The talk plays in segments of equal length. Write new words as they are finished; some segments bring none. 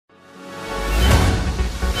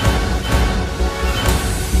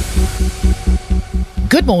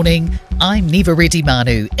Good morning, I'm Neva Reddy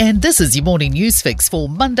Manu, and this is your morning news fix for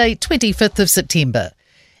Monday, 25th of September.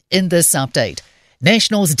 In this update,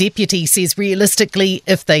 Nationals deputy says realistically,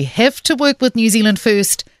 if they have to work with New Zealand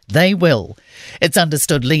First, they will. It's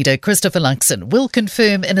understood leader Christopher Luxon will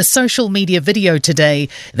confirm in a social media video today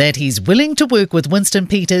that he's willing to work with Winston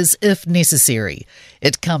Peters if necessary.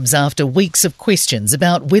 It comes after weeks of questions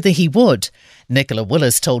about whether he would. Nicola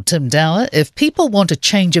Willis told Tim Dower if people want a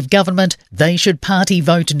change of government, they should party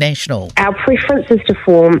vote National. Our preference is to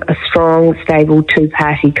form a strong, stable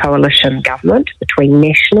two-party coalition government between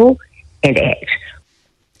National and ACT.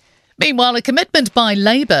 Meanwhile, a commitment by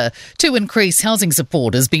Labour to increase housing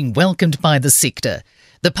support has been welcomed by the sector.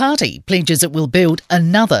 The party pledges it will build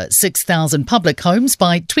another 6,000 public homes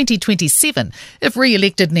by 2027 if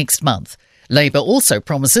re-elected next month. Labour also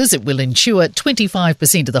promises it will ensure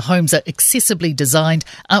 25% of the homes are accessibly designed,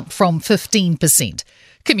 up from 15%.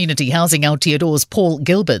 Community Housing Aotearoa's Paul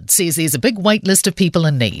Gilbert says there's a big wait list of people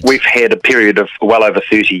in need. We've had a period of well over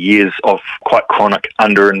 30 years of quite chronic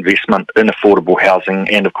underinvestment in affordable housing,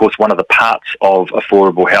 and of course one of the parts of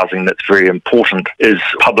affordable housing that's very important is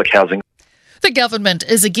public housing. The government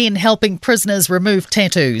is again helping prisoners remove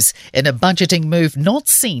tattoos in a budgeting move not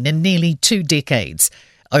seen in nearly 2 decades.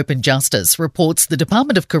 Open Justice reports the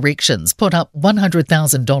Department of Corrections put up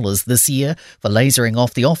 $100,000 this year for lasering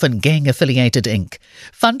off the often gang-affiliated ink.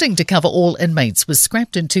 Funding to cover all inmates was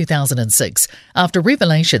scrapped in 2006 after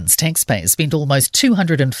revelations taxpayers spent almost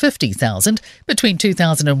 $250,000 between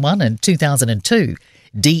 2001 and 2002.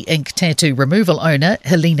 De-ink tattoo removal owner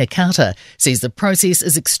Helena Carter says the process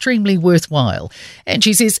is extremely worthwhile. And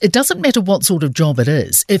she says it doesn't matter what sort of job it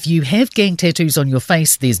is. If you have gang tattoos on your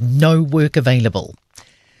face, there's no work available.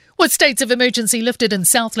 With states of emergency lifted in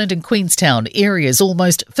Southland and Queenstown, areas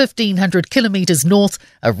almost 1,500 kilometres north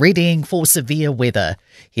are readying for severe weather.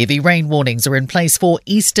 Heavy rain warnings are in place for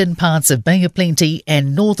eastern parts of Bay of Plenty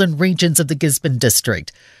and northern regions of the Gisborne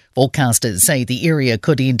district. Forecasters say the area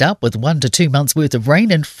could end up with 1 to 2 months' worth of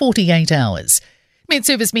rain in 48 hours. Met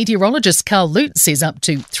Service meteorologist Carl Lutz says up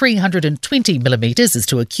to 320 millimetres is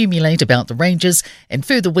to accumulate about the ranges and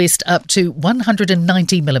further west up to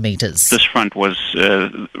 190 millimetres. This front was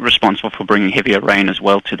responsible for bringing heavier rain as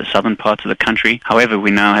well to the southern parts of the country. However,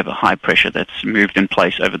 we now have a high pressure that's moved in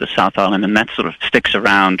place over the South Island, and that sort of sticks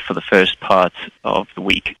around for the first part of the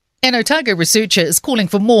week. An Otago researcher is calling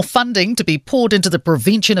for more funding to be poured into the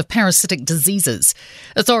prevention of parasitic diseases.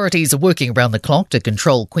 Authorities are working around the clock to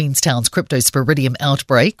control Queenstown's Cryptosporidium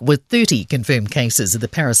outbreak, with 30 confirmed cases of the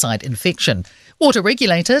parasite infection. Water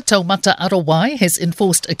regulator Taumata Arawai has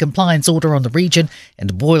enforced a compliance order on the region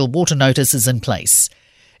and boil water notices in place.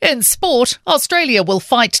 In sport, Australia will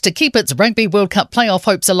fight to keep its Rugby World Cup playoff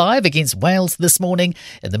hopes alive against Wales this morning.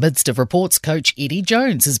 In the midst of reports, coach Eddie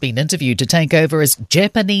Jones has been interviewed to take over as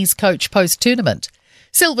Japanese coach post-tournament.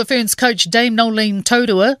 Silver Ferns coach Dame Nolene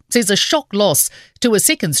Taurua says a shock loss to a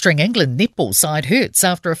second-string England netball side hurts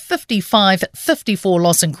after a 55-54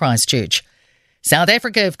 loss in Christchurch. South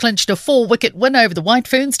Africa have clinched a 4-wicket win over the White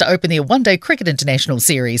Ferns to open their one-day cricket international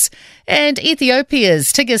series. And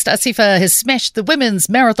Ethiopia's Tigist Asifa has smashed the women's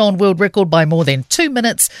marathon world record by more than 2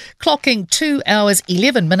 minutes, clocking 2 hours,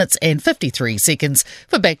 11 minutes and 53 seconds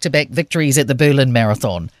for back-to-back victories at the Berlin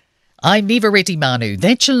Marathon. I'm Neva Reddy Manu,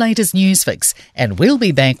 that's your latest news fix, and we'll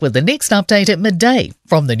be back with the next update at midday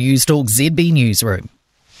from the Newstalk ZB Newsroom.